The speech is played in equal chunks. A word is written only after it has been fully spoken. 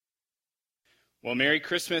Well, Merry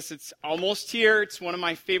Christmas. It's almost here. It's one of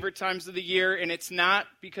my favorite times of the year, and it's not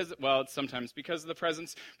because, well, it's sometimes because of the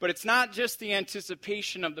presents, but it's not just the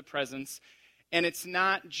anticipation of the presents, and it's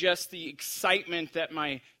not just the excitement that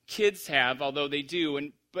my kids have, although they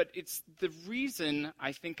do, but it's the reason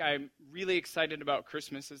I think I'm really excited about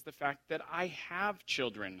Christmas is the fact that I have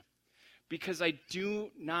children, because I do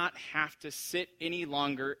not have to sit any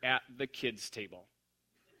longer at the kids' table.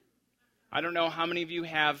 I don't know how many of you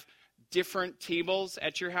have different tables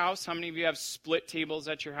at your house. How many of you have split tables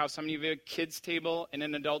at your house? How many of you have a kids table and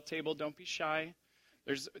an adult table? Don't be shy.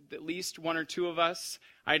 There's at least one or two of us.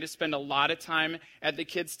 I had to spend a lot of time at the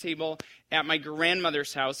kids table at my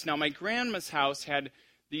grandmother's house. Now, my grandma's house had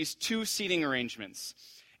these two seating arrangements.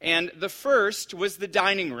 And the first was the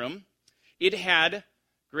dining room. It had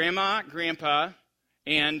grandma, grandpa,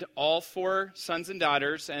 and all 4 sons and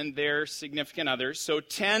daughters and their significant others. So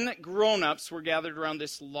 10 grown-ups were gathered around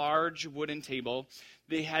this large wooden table.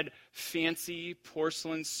 They had fancy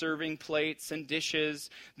porcelain serving plates and dishes.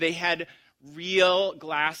 They had real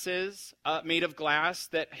glasses made of glass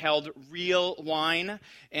that held real wine.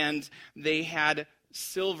 And they had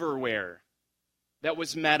silverware that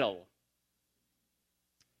was metal.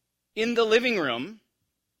 In the living room,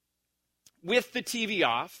 with the TV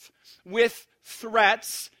off, with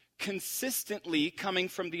threats consistently coming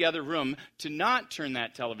from the other room to not turn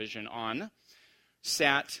that television on,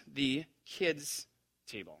 sat the kids'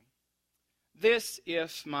 table. This,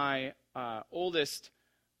 if my oldest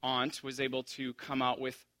aunt was able to come out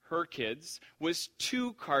with her kids, was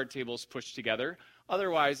 2 card tables pushed together.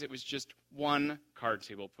 Otherwise, it was just 1 card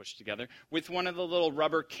table pushed together with one of the little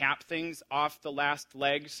rubber cap things off the last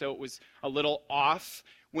leg, so it was a little off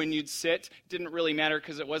when you'd sit. It didn't really matter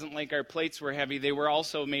because it wasn't like our plates were heavy. They were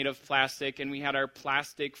also made of plastic, and we had our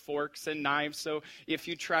plastic forks and knives. So if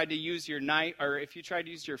you tried to use your knife, or if you tried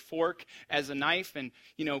to use your fork as a knife and,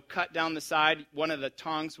 cut down the side, one of the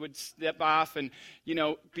tongs would slip off. And,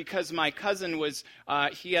 because my cousin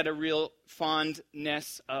he had a real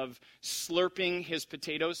fondness of slurping his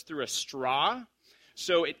potatoes through a straw.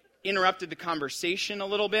 So it interrupted the conversation a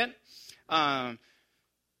little bit.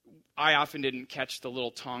 I often didn't catch the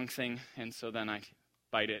little tong thing, and so then I'd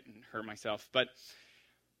bite it and hurt myself. But,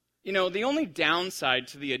 the only downside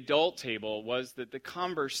to the adult table was that the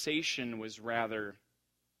conversation was rather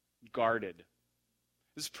guarded. It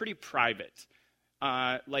was pretty private.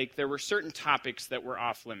 Like, there were certain topics that were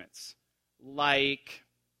off limits, like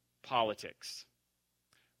politics,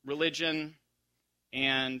 religion,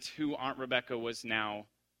 and who Aunt Rebecca was now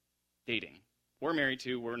dating or married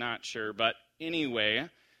to, we're not sure. But anyway,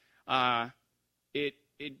 it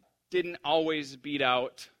didn't always beat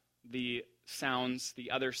out the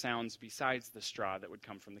other sounds besides the straw that would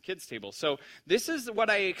come from the kids' table. So this is what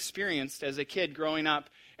I experienced as a kid growing up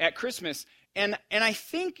at Christmas. And I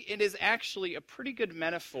think it is actually a pretty good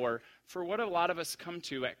metaphor for what a lot of us come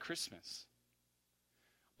to at Christmas.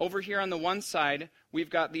 Over here on the one side, we've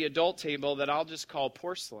got the adult table that I'll just call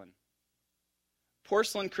porcelain.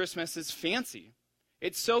 Porcelain Christmas is fancy.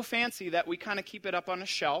 It's so fancy that we kind of keep it up on a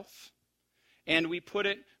shelf, and we put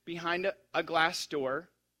it behind a glass door,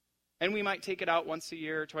 and we might take it out once a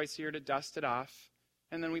year or twice a year to dust it off,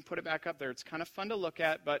 and then we put it back up there. It's kind of fun to look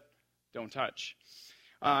at, but don't touch.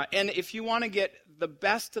 And if you want to get the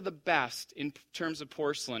best of the best in terms of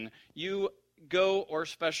porcelain, you go or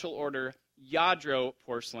special order Lladró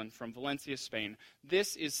porcelain from Valencia, Spain.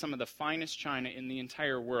 This is some of the finest china in the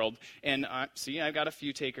entire world. And see, I've got a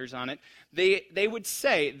few takers on it. They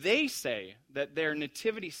say that their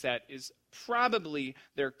nativity set is probably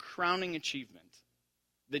their crowning achievement.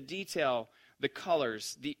 The detail, the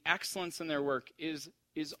colors, the excellence in their work is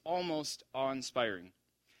almost awe-inspiring.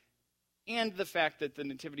 And the fact that the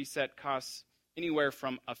nativity set costs anywhere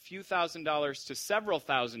from a few $1,000s to several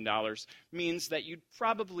 $1,000s means that you'd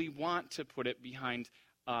probably want to put it behind,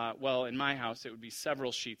 in my house, it would be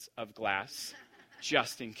several sheets of glass,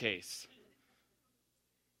 just in case.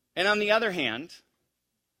 And on the other hand,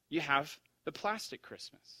 you have the plastic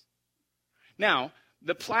Christmas. Now,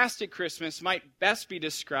 the plastic Christmas might best be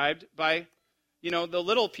described by, the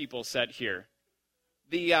Little People set here.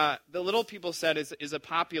 The Little People set is a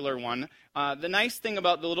popular one. The nice thing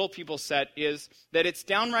about the Little People set is that it's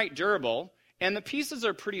downright durable, and the pieces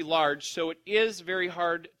are pretty large, so it is very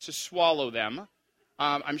hard to swallow them.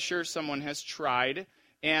 I'm sure someone has tried,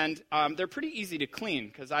 and they're pretty easy to clean,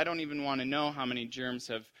 because I don't even want to know how many germs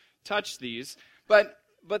have touched these. But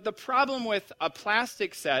the problem with a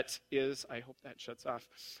plastic set is, I hope that shuts off.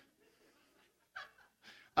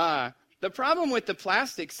 The problem with the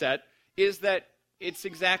plastic set is that it's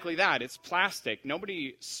exactly that. It's plastic.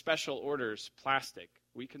 Nobody special orders plastic.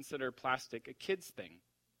 We consider plastic a kid's thing.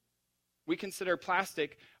 We consider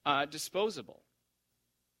plastic disposable.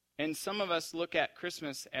 And some of us look at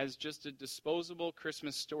Christmas as just a disposable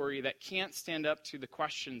Christmas story that can't stand up to the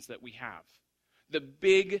questions that we have. The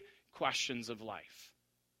big questions of life.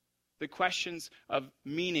 The questions of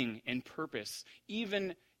meaning and purpose,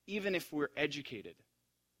 even if we're educated.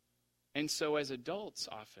 And so as adults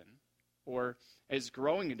often, or as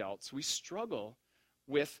growing adults, we struggle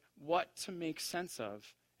with what to make sense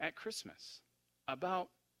of at Christmas, about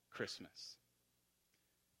Christmas.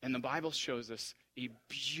 And the Bible shows us a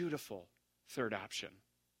beautiful third option.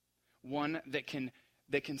 One that can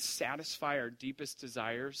satisfy our deepest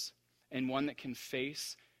desires, and one that can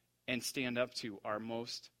face and stand up to our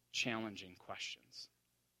most challenging questions.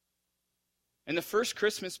 And the first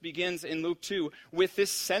Christmas begins in Luke 2 with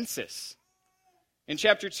this census. In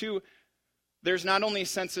chapter 2, there's not only a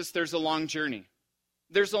census, there's a long journey.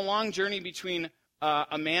 There's a long journey between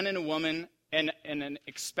a man and a woman and an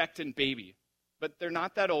expectant baby. But they're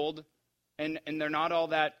not that old, and they're not all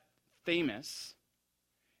that famous.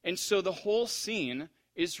 And so the whole scene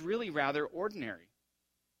is really rather ordinary.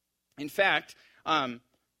 In fact,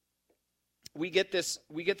 we get this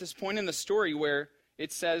point in the story where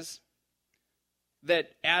it says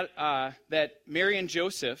that Mary and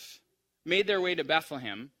Joseph made their way to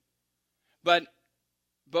Bethlehem, but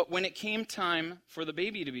when it came time for the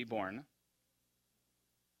baby to be born,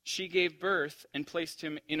 she gave birth and placed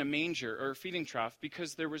him in a manger or a feeding trough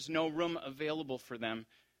because there was no room available for them,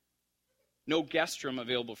 no guest room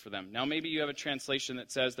available for them. Now maybe you have a translation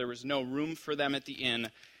that says there was no room for them at the inn.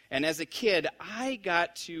 And as a kid, I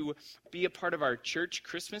got to be a part of our church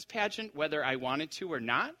Christmas pageant, whether I wanted to or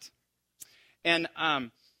not. And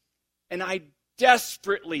I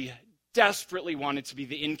desperately wanted to be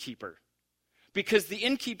the innkeeper. Because the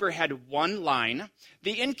innkeeper had one line.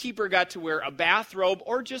 The innkeeper got to wear a bathrobe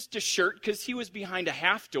or just a shirt because he was behind a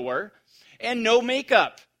half door, and no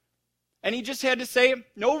makeup. And he just had to say,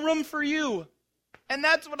 "No room for you." And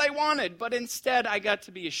that's what I wanted. But instead, I got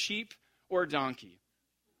to be a sheep or a donkey.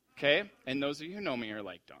 Okay? And those of you who know me are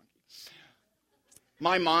like donkey.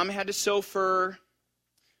 My mom had to sew fur.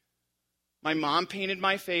 My mom painted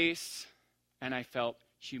my face. And I felt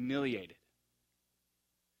humiliated.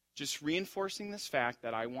 Just reinforcing this fact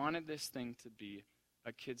that I wanted this thing to be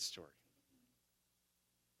a kid's story.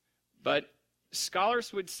 But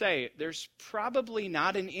scholars would say there's probably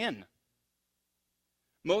not an inn.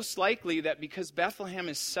 Most likely that because Bethlehem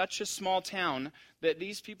is such a small town that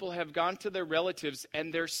these people have gone to their relatives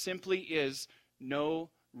and there simply is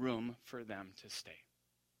no room for them to stay.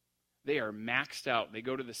 They are maxed out. They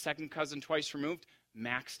go to the second cousin twice removed,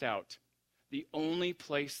 maxed out. The only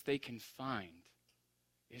place they can find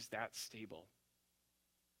is that stable.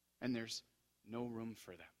 And there's no room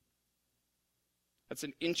for them. That's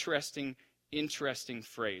an interesting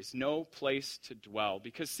phrase. No place to dwell.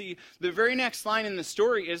 Because see, the very next line in the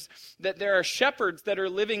story is that there are shepherds that are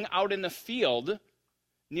living out in the field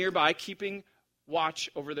nearby, keeping watch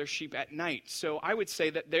over their sheep at night. So I would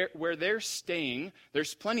say that where they're staying,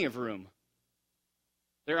 there's plenty of room.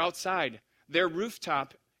 They're outside. Their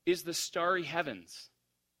rooftop is the starry heavens.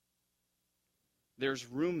 There's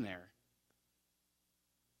room there.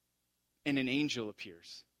 And an angel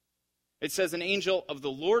appears. It says an angel of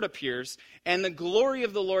the Lord appears, and the glory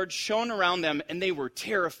of the Lord shone around them, and they were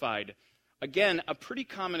terrified. Again, a pretty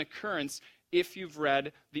common occurrence if you've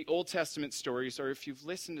read the Old Testament stories, or if you've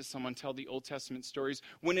listened to someone tell the Old Testament stories.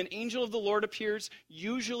 When an angel of the Lord appears,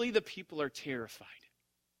 usually the people are terrified.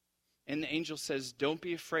 And the angel says, "Don't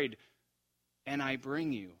be afraid, and I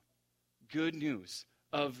bring you good news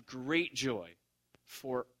of great joy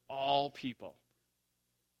for all people."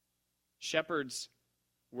 Shepherds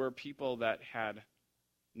were people that had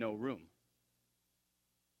no room.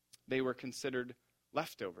 They were considered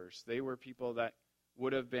leftovers. They were people that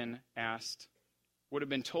would have been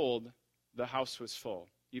told the house was full,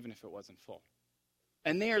 even if it wasn't full.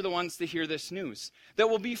 And they are the ones to hear this news that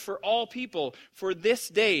will be for all people, for this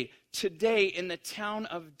day, today in the town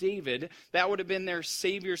of David. That would have been their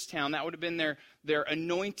Savior's town. That would have been their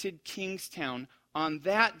anointed king's town. On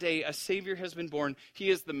that day, a Savior has been born. He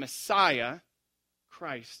is the Messiah,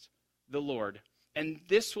 Christ, the Lord. And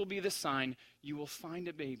this will be the sign: you will find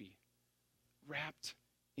a baby wrapped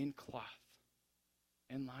in cloth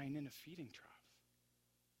and lying in a feeding trough.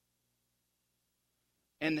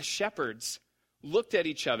 And the shepherds looked at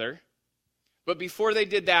each other, but before they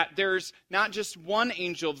did that, there's not just one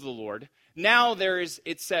angel of the Lord. Now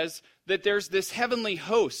it says that there's this heavenly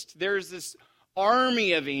host. There's this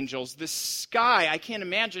army of angels, the sky. I can't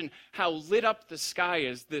imagine how lit up the sky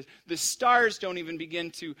is. The stars don't even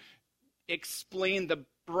begin to explain the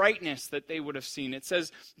brightness that they would have seen. It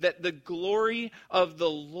says that the glory of the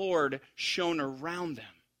Lord shone around them.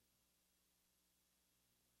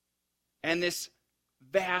 And this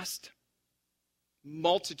vast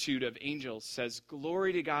multitude of angels says,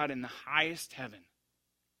 "Glory to God in the highest heaven,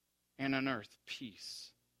 and on earth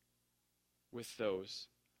peace with those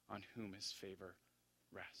on whom his favor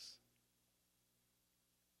rests."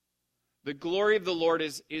 The glory of the Lord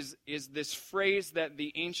is this phrase that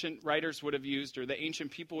the ancient writers would have used, or the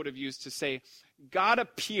ancient people would have used to say, God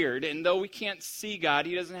appeared, and though we can't see God,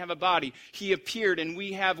 he doesn't have a body, he appeared, and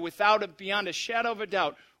we have, beyond a shadow of a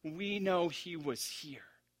doubt, we know he was here.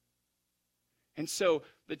 And so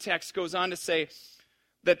the text goes on to say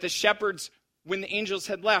that the shepherds, when the angels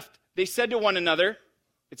had left, they said to one another,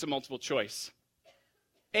 it's a multiple choice,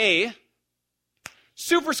 A,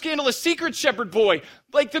 super scandalous secret, shepherd boy.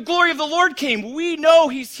 Like the glory of the Lord came. We know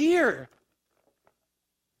he's here.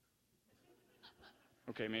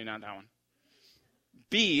 Okay, maybe not that one.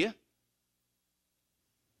 B,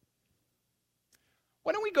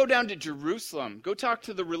 why don't we go down to Jerusalem? Go talk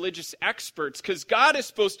to the religious experts, because God is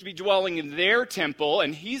supposed to be dwelling in their temple,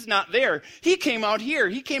 and he's not there. He came out here.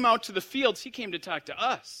 He came out to the fields. He came to talk to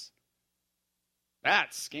us.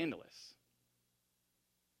 That's scandalous.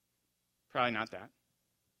 Probably not that.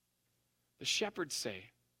 The shepherds say,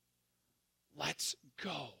 let's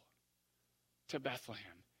go to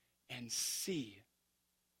Bethlehem and see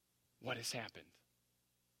what has happened.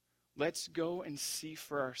 Let's go and see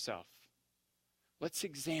for ourselves. Let's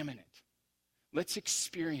examine it. Let's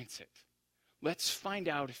experience it. Let's find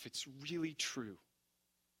out if it's really true.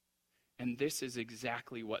 And this is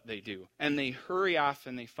exactly what they do. And they hurry off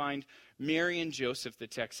and they find Mary and Joseph, the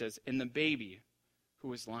text says, and the baby who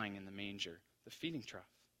was lying in the manger, the feeding trough.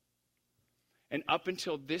 And up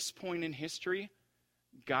until this point in history,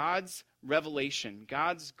 God's revelation,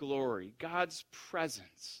 God's glory, God's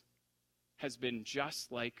presence has been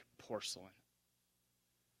just like porcelain.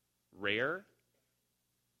 Rare,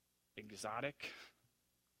 exotic,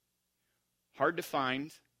 hard to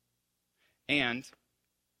find, and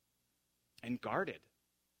guarded.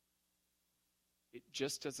 It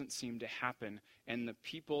just doesn't seem to happen, and the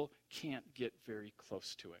people can't get very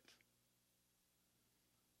close to it.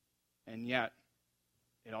 And yet,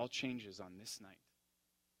 it all changes on this night.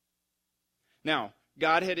 Now,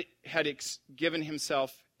 God had given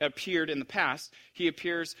himself, appeared in the past. He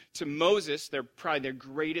appears to Moses, probably their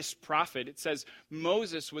greatest prophet. It says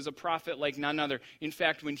Moses was a prophet like none other. In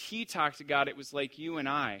fact, when he talked to God, it was like you and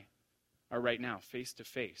I are right now, face to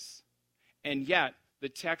face. And yet, the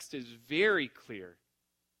text is very clear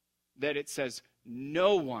that it says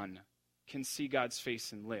no one can see God's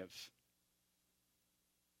face and live.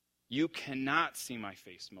 You cannot see my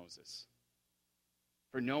face, Moses.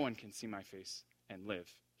 For no one can see my face and live,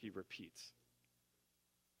 he repeats.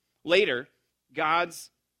 Later,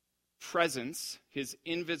 God's presence, his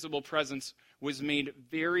invisible presence, was made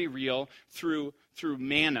very real through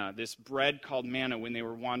manna, this bread called manna when they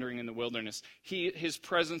were wandering in the wilderness. His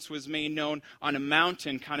presence was made known on a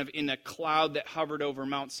mountain, kind of in a cloud that hovered over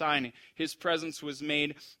Mount Sinai. His presence was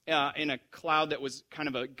made in a cloud that was kind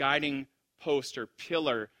of a guiding post or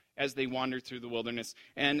pillar as they wandered through the wilderness.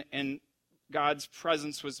 And God's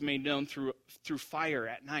presence was made known through fire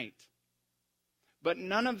at night. But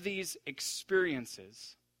none of these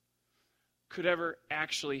experiences could ever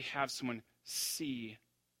actually have someone see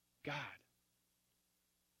God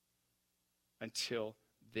until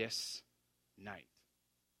this night.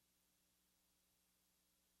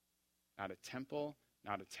 Not a temple,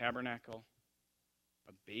 not a tabernacle,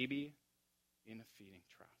 a baby in a feeding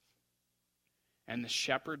trough. And the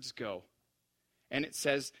shepherds go. And it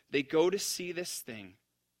says they go to see this thing.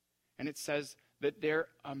 And it says that they're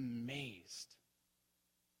amazed.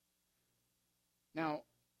 Now,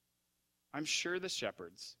 I'm sure the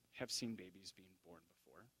shepherds have seen babies being born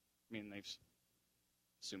before. I mean,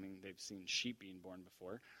 assuming they've seen sheep being born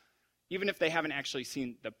before. Even if they haven't actually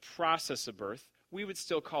seen the process of birth, we would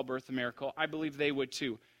still call birth a miracle. I believe they would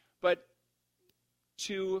too. But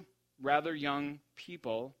two rather young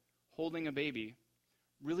people holding a baby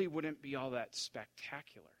really wouldn't be all that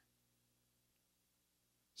spectacular.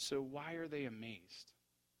 So why are they amazed?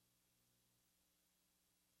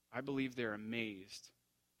 I believe they're amazed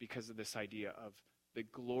because of this idea of the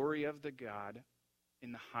glory of the God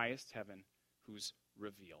in the highest heaven who's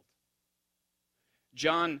revealed.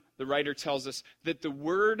 John, the writer, tells us that the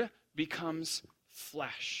Word becomes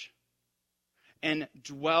flesh and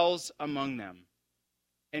dwells among them.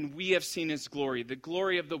 And we have seen his glory, the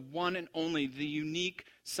glory of the one and only, the unique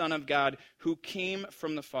Son of God who came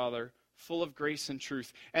from the Father, full of grace and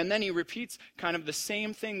truth. And then he repeats kind of the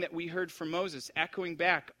same thing that we heard from Moses, echoing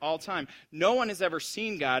back all time. No one has ever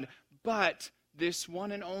seen God, but this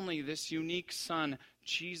one and only, this unique Son,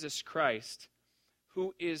 Jesus Christ,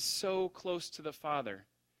 who is so close to the Father,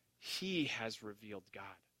 he has revealed God.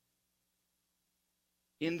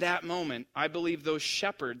 In that moment, I believe those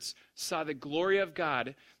shepherds saw the glory of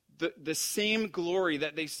God, the same glory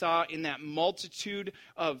that they saw in that multitude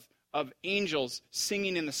of angels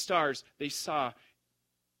singing in the stars, they saw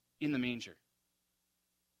in the manger.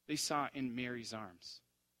 They saw in Mary's arms.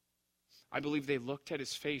 I believe they looked at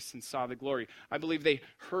his face and saw the glory. I believe they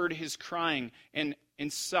heard his crying and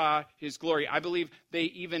saw his glory. I believe they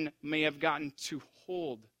even may have gotten to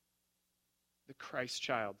hold the Christ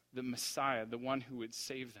child, the Messiah, the one who would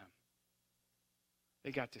save them.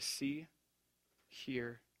 They got to see,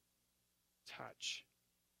 hear, touch,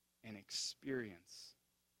 and experience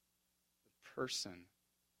the person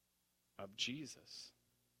of Jesus.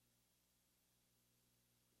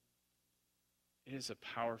 It is a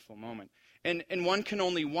powerful moment. And one can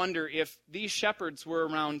only wonder if these shepherds were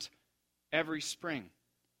around every spring.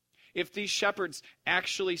 If these shepherds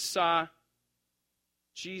actually saw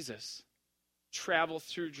Jesus travel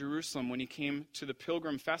through Jerusalem when he came to the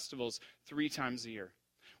pilgrim festivals 3 times a year.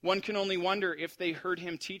 One can only wonder if they heard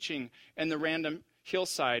him teaching in the random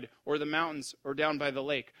hillside or the mountains or down by the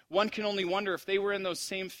lake. One can only wonder if they were in those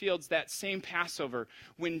same fields that same Passover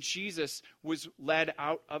when Jesus was led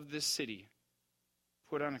out of the city,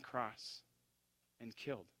 put on a cross, and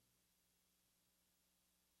killed.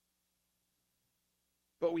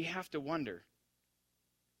 But we have to wonder,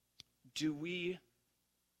 do we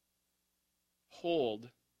hold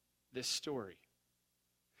this story?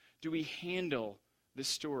 Do we handle the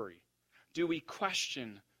story? Do we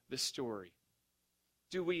question the story?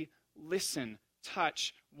 Do we listen,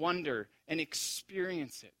 touch, wonder, and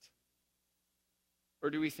experience it? Or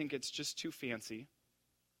do we think it's just too fancy?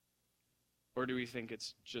 Or do we think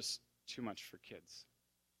it's just too much for kids?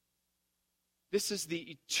 This is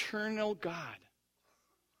the eternal God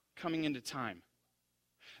coming into time.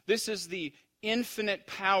 This is the infinite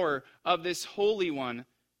power of this Holy One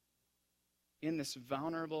in this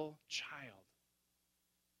vulnerable child.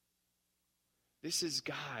 This is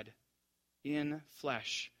God in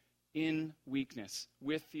flesh, in weakness,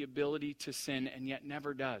 with the ability to sin, and yet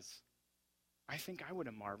never does. I think I would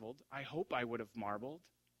have marveled. I hope I would have marveled.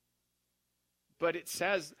 But it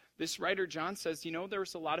says, this writer John says, there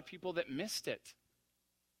was a lot of people that missed it.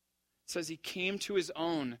 It says he came to his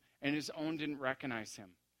own, and his own didn't recognize him.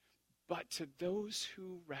 But to those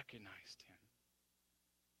who recognized him,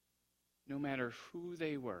 no matter who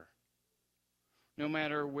they were, no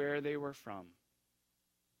matter where they were from,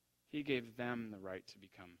 he gave them the right to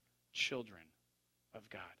become children of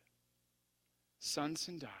God. Sons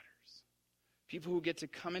and daughters. People who get to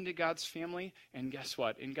come into God's family, and guess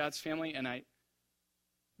what? In God's family,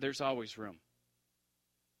 there's always room.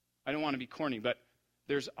 I don't want to be corny, but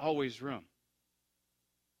there's always room.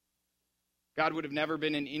 God would have never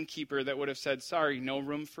been an innkeeper that would have said, sorry, no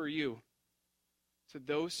room for you. To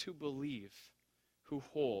those who believe, who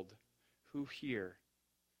hold, who hear,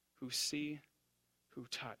 who see, who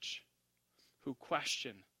touch, who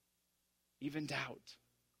question, even doubt,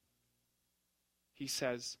 he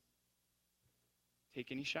says,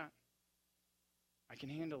 take any shot. I can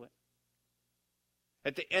handle it.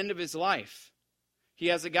 At the end of his life, he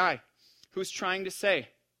has a guy who's trying to say,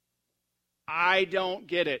 I don't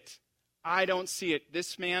get it. I don't see it.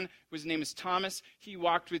 This man, whose name is Thomas, he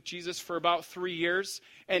walked with Jesus for about 3 years.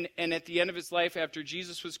 And at the end of his life, after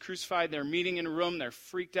Jesus was crucified, they're meeting in a room. They're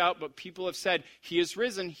freaked out. But people have said, he is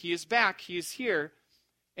risen. He is back. He is here.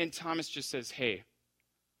 And Thomas just says, hey,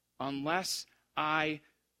 unless I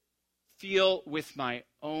feel with my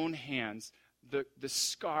own hands the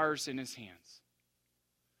scars in his hands,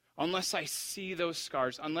 unless I see those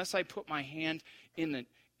scars, unless I put my hand in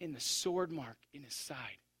the sword mark in his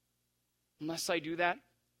side, unless I do that,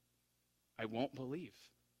 I won't believe.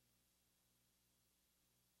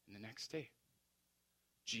 And the next day,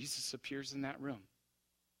 Jesus appears in that room.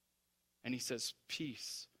 And he says,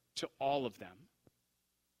 peace to all of them.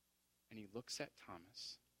 And he looks at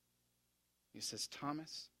Thomas. He says,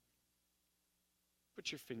 Thomas,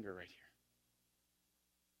 put your finger right here.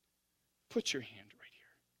 Put your hand right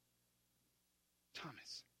here.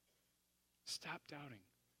 Thomas, stop doubting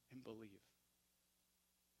and believe.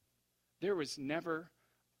 There was never,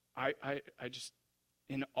 I just,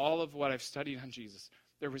 in all of what I've studied on Jesus,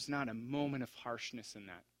 there was not a moment of harshness in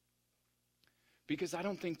that. Because I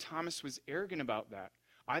don't think Thomas was arrogant about that.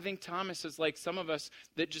 I think Thomas is like some of us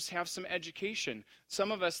that just have some education.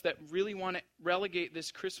 Some of us that really want to relegate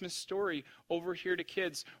this Christmas story over here to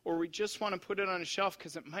kids, or we just want to put it on a shelf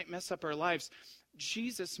because it might mess up our lives.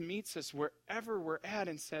 Jesus meets us wherever we're at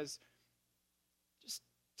and says, just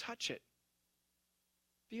touch it.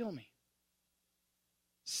 Feel me.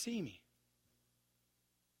 See me.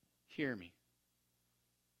 Hear me.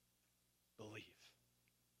 Believe.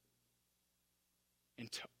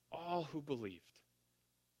 And to all who believed,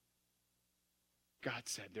 God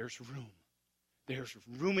said, there's room. There's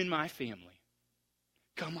room in my family.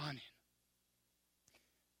 Come on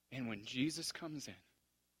in. And when Jesus comes in,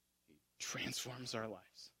 he transforms our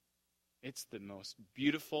lives. It's the most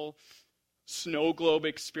beautiful snow globe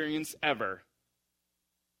experience ever.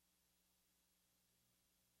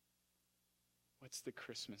 What's the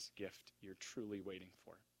Christmas gift you're truly waiting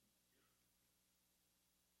for?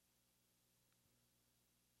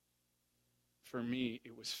 For me,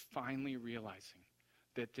 it was finally realizing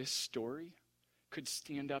that this story could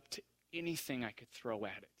stand up to anything I could throw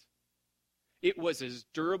at it. It was as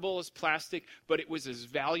durable as plastic, but it was as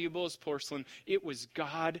valuable as porcelain. It was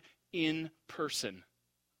God in person,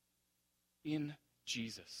 in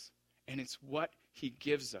Jesus. And it's what he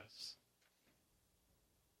gives us.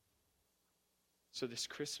 So this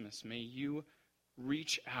Christmas, may you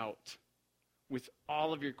reach out with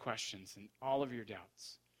all of your questions and all of your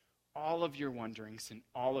doubts, all of your wonderings and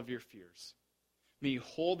all of your fears. May you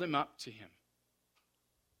hold them up to him.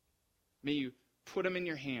 May you put them in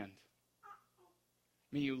your hand.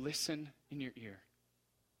 May you listen in your ear.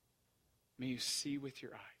 May you see with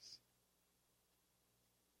your eyes.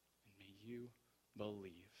 And may you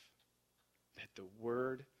believe that the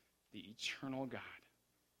Word, the eternal God,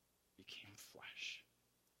 became flesh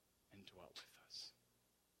and dwelt with us.